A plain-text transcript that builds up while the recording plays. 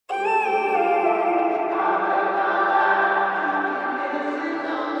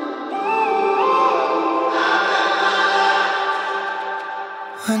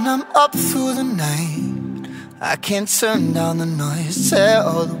When I'm up through the night, I can't turn down the noise, tear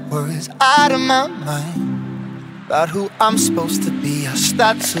all the worries out of my mind about who I'm supposed to be. I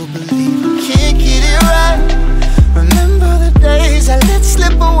start to believe I can't get it right. Remember the days I let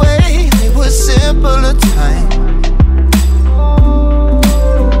slip away, they were simpler times.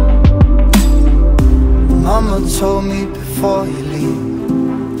 Mama told me before you leave,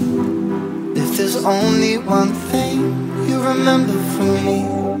 if there's only one thing you remember from me,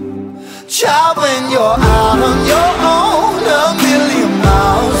 child, when you're out on your own, a million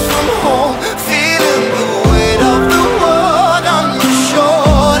miles from home, feeling the weight of the world on your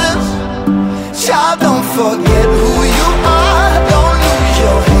shoulders. Child, don't forget who you are, don't lose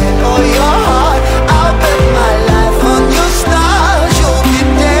your head or your heart. I'll bet my life on your stars, you'll be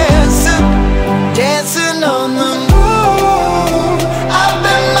dancing, dancing on the moon. I'll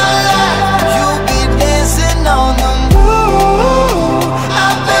bet my life you'll be dancing on the moon.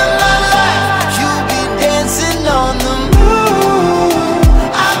 I'll bet my life you'll be dancing on the moon.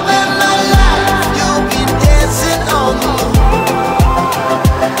 I'll bet my life you'll be dancing on the moon.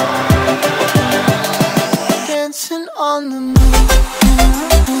 Dancing on the moon.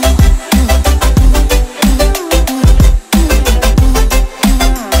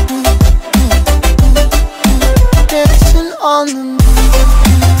 Dancing on the moon.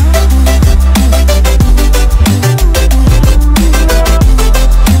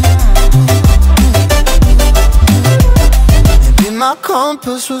 Maybe my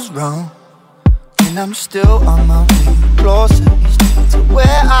compass was wrong, and I'm still on my way closer each day to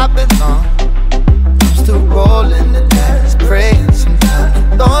where I belong. I'm still rolling the dice, praying sometimes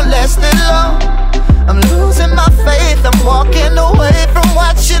it don't last that long. I'm losing my faith, I'm walking away from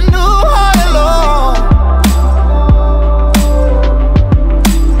what you knew all along.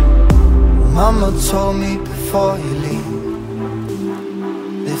 Mama told me before you leave,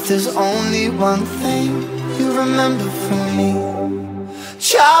 if there's only one thing you remember from me,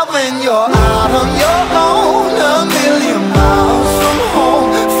 child, when you're out on your own, a million miles from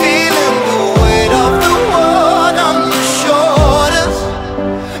home, feeling the weight of the world on your shoulders.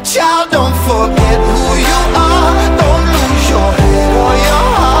 Child, don't forget who you are, don't lose your head or your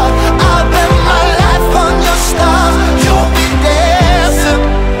heart. I'll bet my life on your stars, you'll be dancing,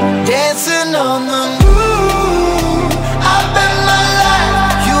 dancing on the moon. I'll bet my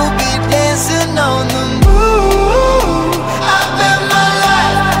life you'll be dancing on the moon. I'll bet my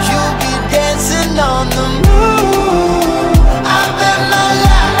life you'll be dancing on the moon. I'll bet my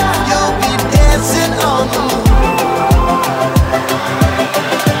life you'll be dancing on the moon.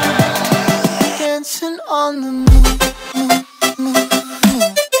 Dancing on the moon.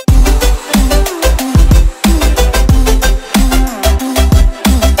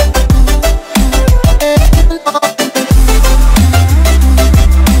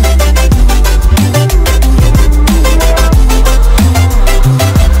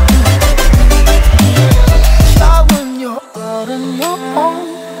 Child, when you're out on your own,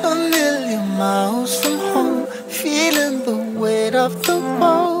 a million miles from home, feeling the weight of the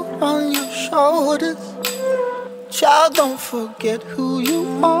world on your shoulders. Child, don't forget who you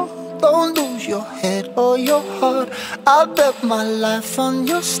are, don't lose your head or your heart. I'll bet my life on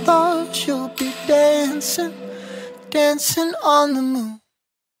your stars, you'll be dancing, dancing on the moon.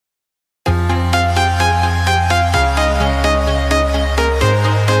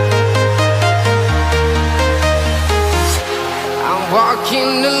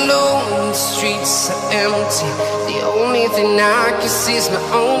 Walking alone, the streets are empty. The only thing I can see is my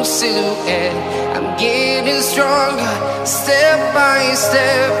own silhouette. I'm getting stronger, step by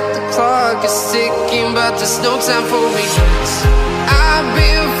step. The clock is ticking, but there's no time for regrets. I've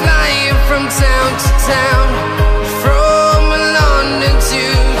been flying from town to town, from London to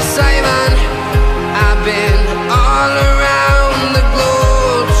Taiwan. I've been all around the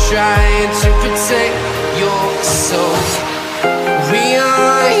globe, trying to protect your soul. We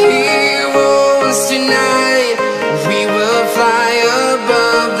are heroes tonight, we will fly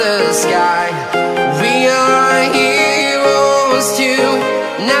above the sky. We are heroes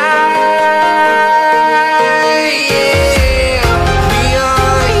tonight, yeah. We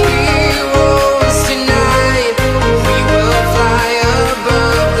are heroes tonight, we will fly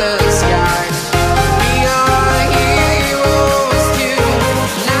above the sky. We are heroes tonight,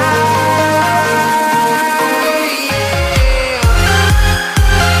 yeah.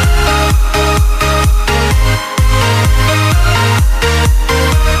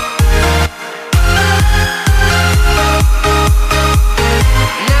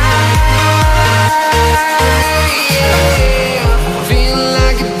 Now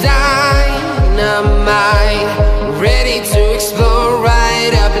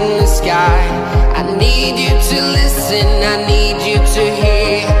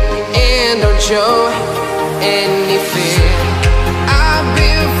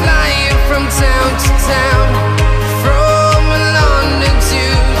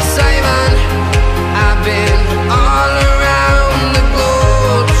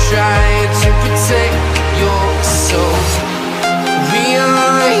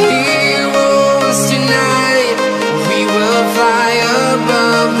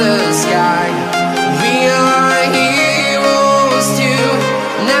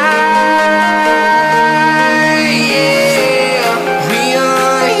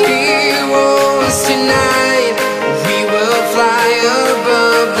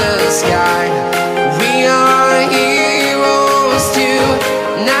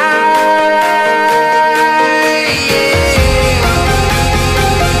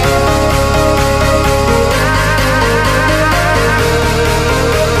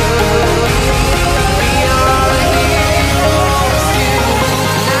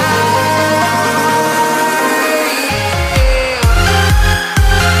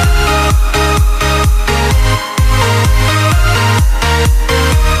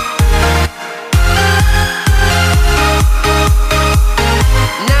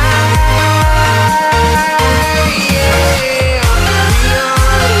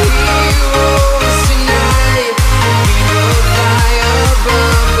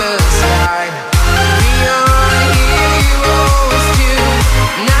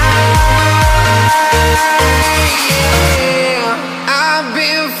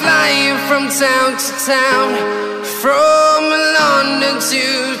town, from London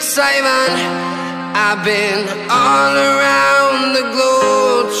to Taiwan. I've been all around the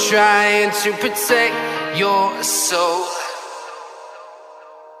globe trying to protect your soul.